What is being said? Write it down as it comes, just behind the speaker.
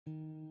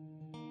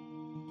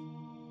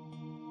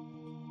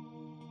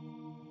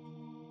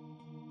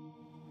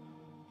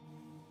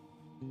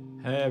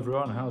Hey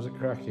everyone, how's it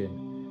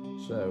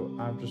cracking? So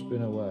I've just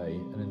been away,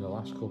 and in the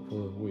last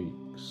couple of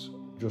weeks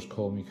Just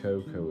Call Me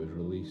Koko has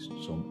released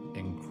some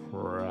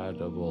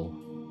incredible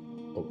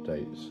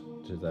updates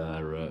to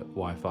their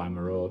Wi-Fi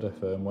Marauder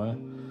firmware.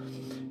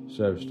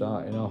 So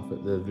starting off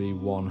at the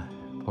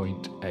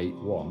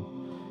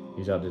V1.81,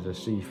 he's added a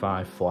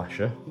C5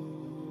 flasher.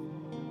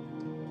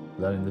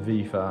 Then in the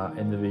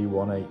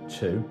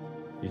V1.82,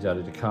 he's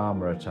added a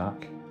karma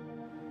attack.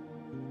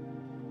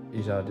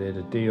 He's added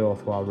a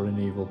deauth while running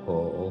Evil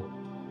Portal.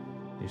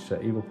 He's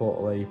set Evil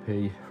Portal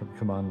AP from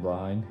command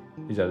line.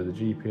 He's added the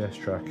GPS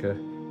tracker.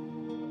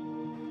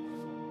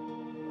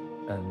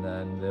 And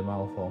then the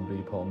malformed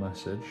VPOL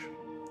message.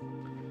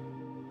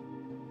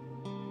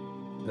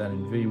 Then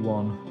in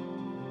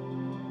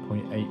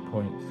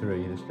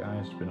V1.8.3, this guy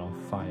has been on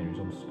fire, he's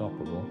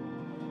unstoppable.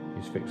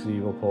 He's fixed the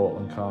Evil Portal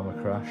and Karma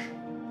Crash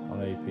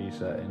on AP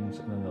settings.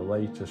 And then the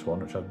latest one,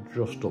 which I've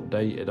just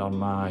updated on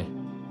my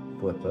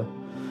flipper,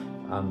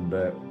 and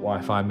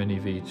Wi-Fi Mini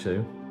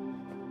V2.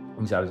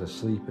 He's added a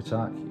sleep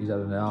attack, he's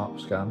added an ARP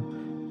scan,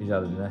 he's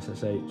added an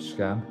SSH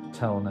scan,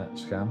 telnet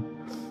scan,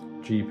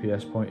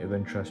 GPS point of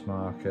interest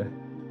marker,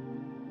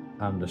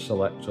 and a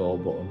select all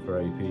button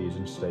for APs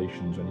and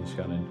stations when you're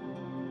scanning,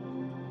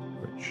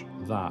 which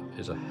that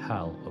is a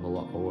hell of a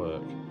lot of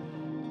work.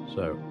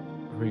 So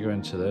if we go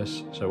into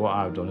this, so what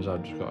I've done is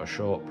I've just got a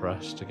short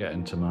press to get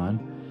into mine.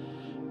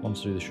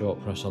 Once I do the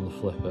short press on the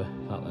flipper,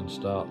 that then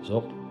starts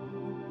up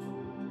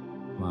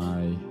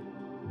my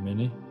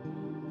Mini,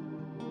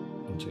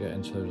 and to get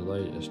into those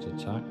latest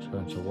attacks, go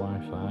into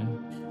Wi-Fi,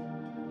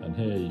 and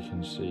here you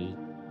can see,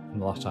 from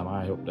the last time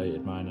I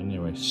updated mine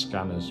anyway,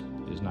 scanners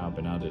is now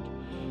been added.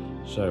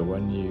 So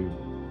when you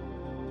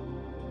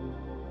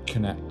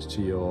connect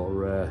to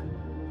your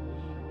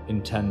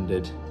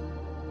intended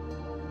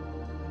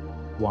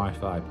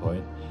Wi-Fi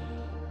point,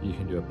 you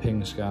can do a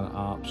ping scan,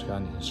 ARP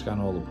scan, you can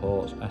scan all the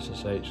ports,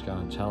 SSH scan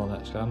and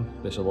telnet scan.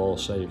 This will all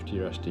save to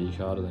your SD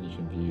card, and then you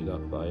can view that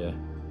via a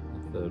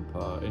third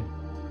party.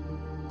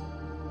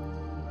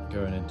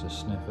 Going into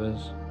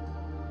sniffers,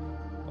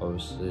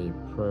 obviously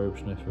probe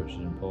sniffer, which is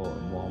an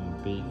important one,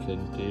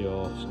 beacon,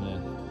 deauth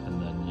sniff,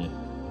 and then your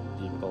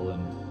VPOL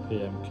and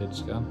PM kid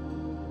scan.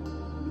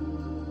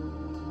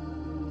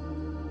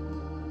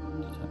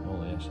 Detect all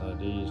the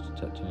SIDs,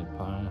 detect any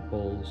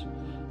pineapples,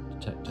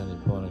 detect any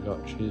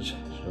pornogotchis.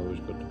 It's always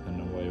good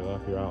depending on where you are.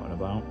 If you're out and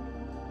about,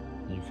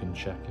 you can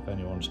check if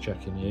anyone's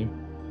checking you.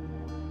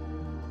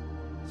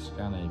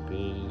 Scan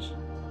APs.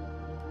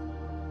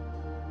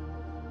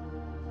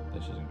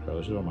 This is incredible.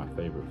 This is one of my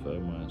favourite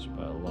firmwares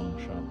by a long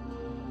shot.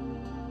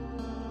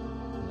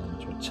 And then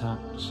to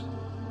attacks.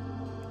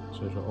 So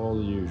we've got all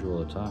the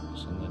usual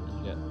attacks, and then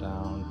you get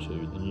down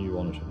to the new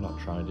one, which I've not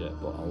tried yet,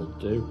 but I'll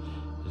do,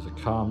 is the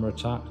karma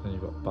attack. Then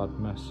you've got bad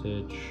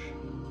message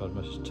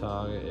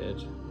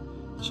targeted,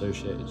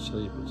 associated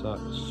sleep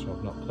attacks. So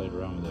I've not played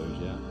around with those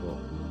yet, but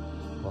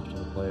I'll have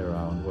to play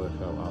around, work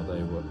out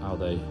how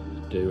they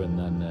do, and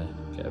then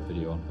get a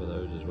video on for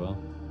those as well.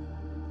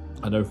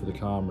 I know for the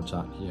karma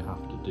attack you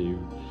have to do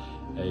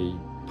a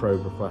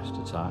probe request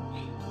attack,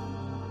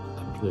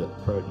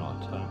 probe not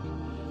attack,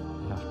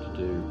 you have to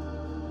do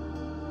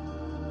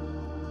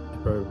a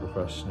probe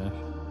request sniff.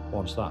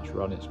 Once that's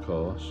run its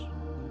course,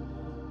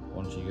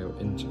 once you go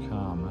into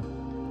karma,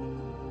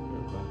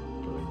 go back,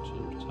 go into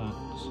your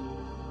attacks,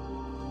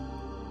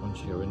 once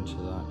you go into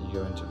that, you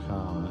go into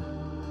karma,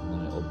 and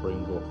then it'll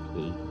bring up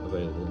the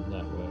available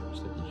networks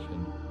that you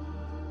can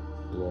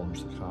launch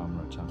the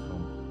karma attack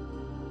on.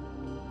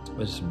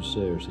 There's some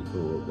seriously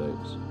cool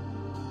updates.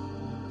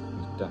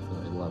 He's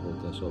definitely leveled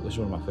this up. This is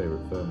one of my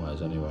favourite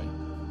firmwares anyway.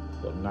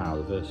 But now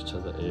the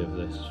versatility of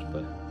this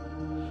for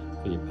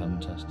your pen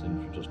testing,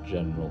 for just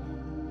general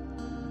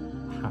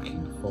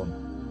hacking fun,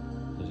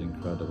 is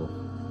incredible.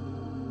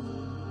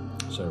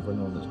 So for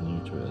anyone that's new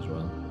to it as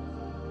well,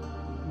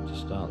 to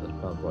start this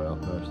bad boy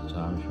off, most of the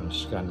time if you want to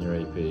scan your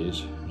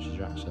APs, which is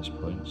your access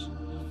points,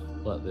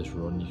 let this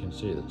run. You can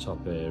see at the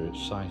top here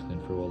it's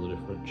cycling through all the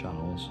different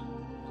channels.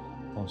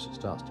 Once it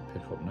starts to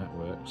pick up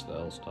networks,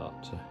 they'll start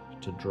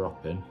to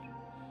drop in,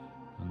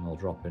 and they'll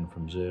drop in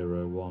from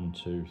 0, 1,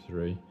 2,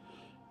 3.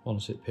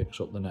 Once it picks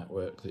up the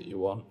network that you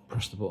want,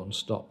 press the button,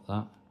 stop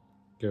that,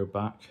 go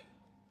back,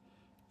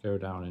 go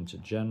down into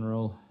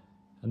general,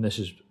 and this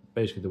is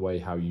basically the way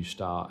how you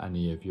start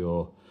any of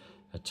your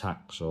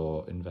attacks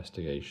or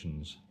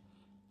investigations.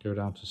 Go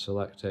down to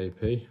select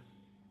AP, you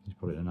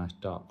put it in a nice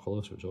dark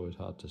colour so it's always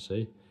hard to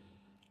see.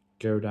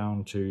 Go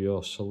down to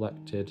your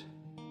selected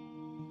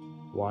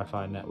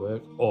Wi-Fi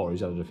network, or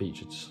he's added a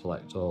feature to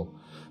select all.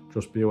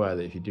 Just be aware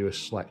that if you do a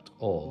select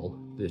all,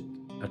 the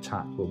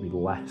attack will be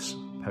less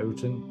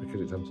potent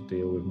because it's having to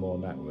deal with more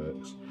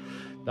networks.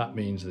 That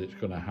means that it's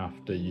going to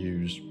have to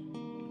use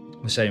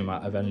the same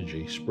amount of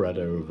energy spread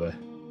over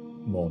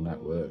more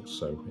networks,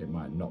 so it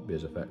might not be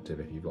as effective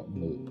if you've got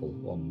multiple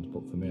ones.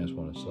 But for me, I just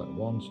want to select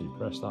one, so you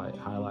press that, it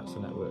highlights the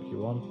network you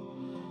want.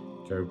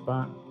 Go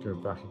back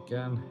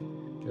again,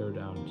 go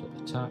down to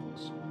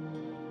attacks.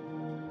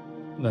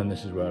 And then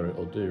this is where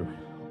it'll do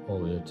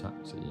all the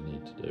attacks that you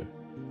need to do.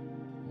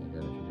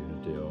 again, if you're doing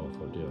a deauth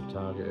or deauth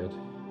targeted.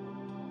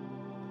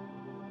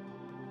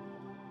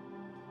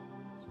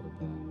 So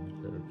then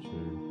go to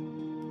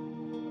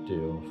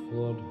deauth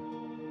flood.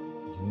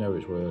 You know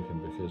it's working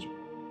because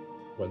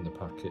when the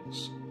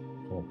packets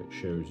come up, it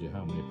shows you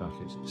how many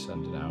packets it's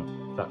sending out.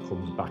 If that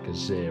comes back as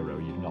 0,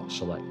 you've not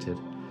selected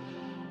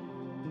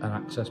an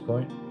access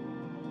point.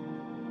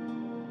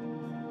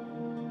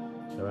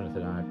 So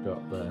anything I've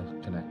got there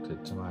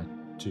connected to my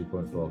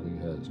 2.4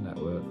 GHz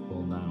network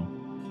will now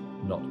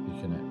not be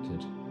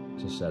connected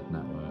to said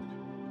network.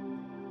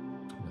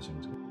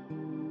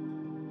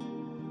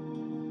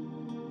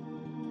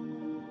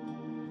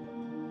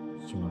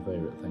 Some of my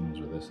favourite things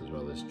with this as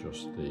well is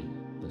just the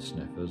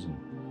sniffers and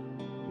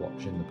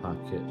watching the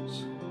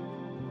packets.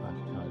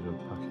 The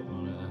packet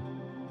monitor.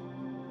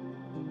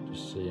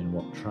 Just seeing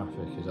what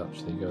traffic is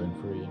actually going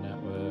through your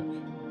network.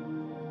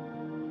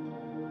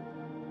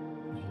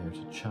 Here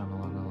to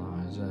channel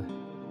analyzer.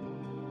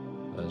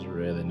 There's a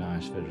really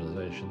nice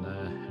visualization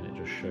there, and it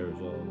just shows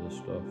all the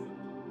stuff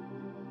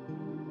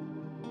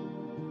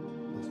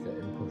that's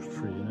getting pushed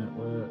through your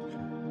network.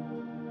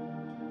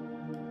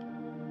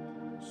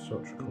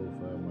 Such a cool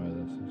firmware,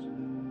 this is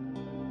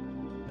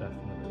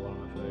definitely one of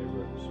my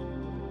favourites.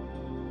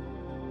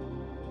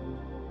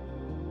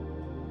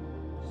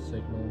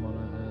 Signal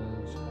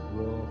monitors,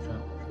 raw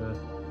capture,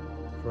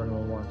 for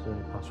anyone wanting to do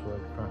any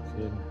password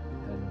cracking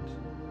and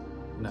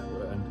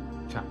network and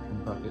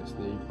capturing packets,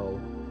 the EPOL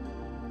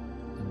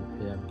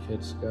NPM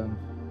kid scan.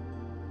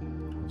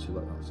 Once you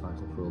let that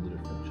cycle through all the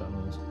different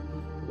channels,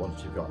 but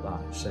once you've got that,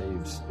 it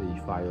saves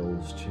the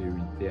files to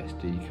the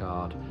SD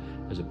card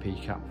as a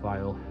PCAP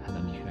file, and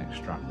then you can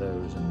extract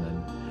those and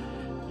then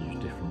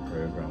use different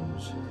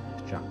programs,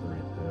 Jack the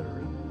Ripper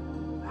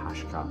and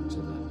Hashcat, to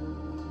then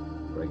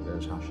break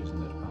those hashes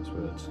and those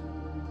passwords.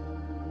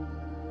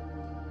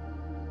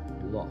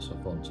 Lots of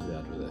fun to be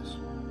had with this.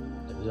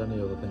 If there's any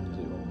other things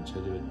that you want me to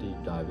do a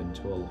deep dive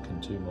into or look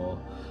into more,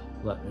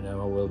 let me know.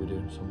 I will be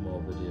doing some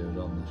more videos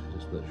on this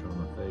because it's literally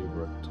one of my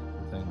favourite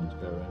things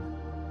going.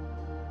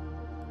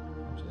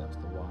 Obviously that's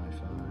the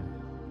Wi-Fi.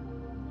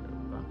 Go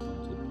back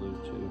onto the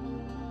Bluetooth.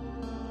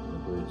 The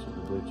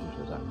Bluetooth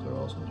adapters are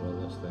awesome as well,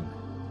 this thing.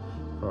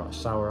 Alright,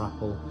 Sour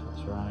Apple,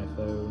 that's for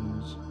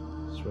iPhones.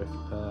 Swift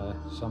Pair,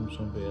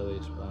 Samsung BLE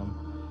spam.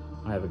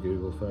 I have a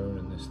Google phone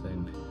and this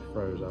thing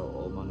throws out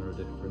all manner of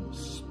different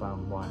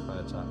spam Wi-Fi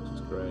attacks,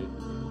 it's great.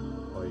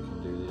 Or you can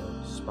do the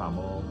old spam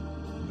all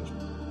and just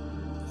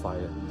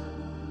fire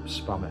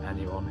spam at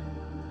anyone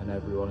and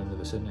everyone in the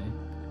vicinity.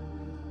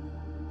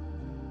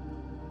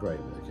 Great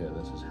bit of kit,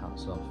 this is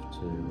hats off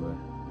to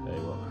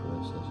AWOK for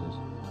this. This is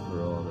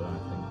Marauder, I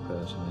think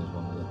personally is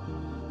one of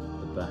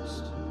the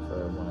best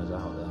firmwares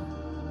out there.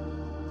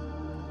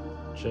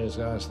 Cheers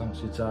guys, thanks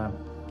for your time.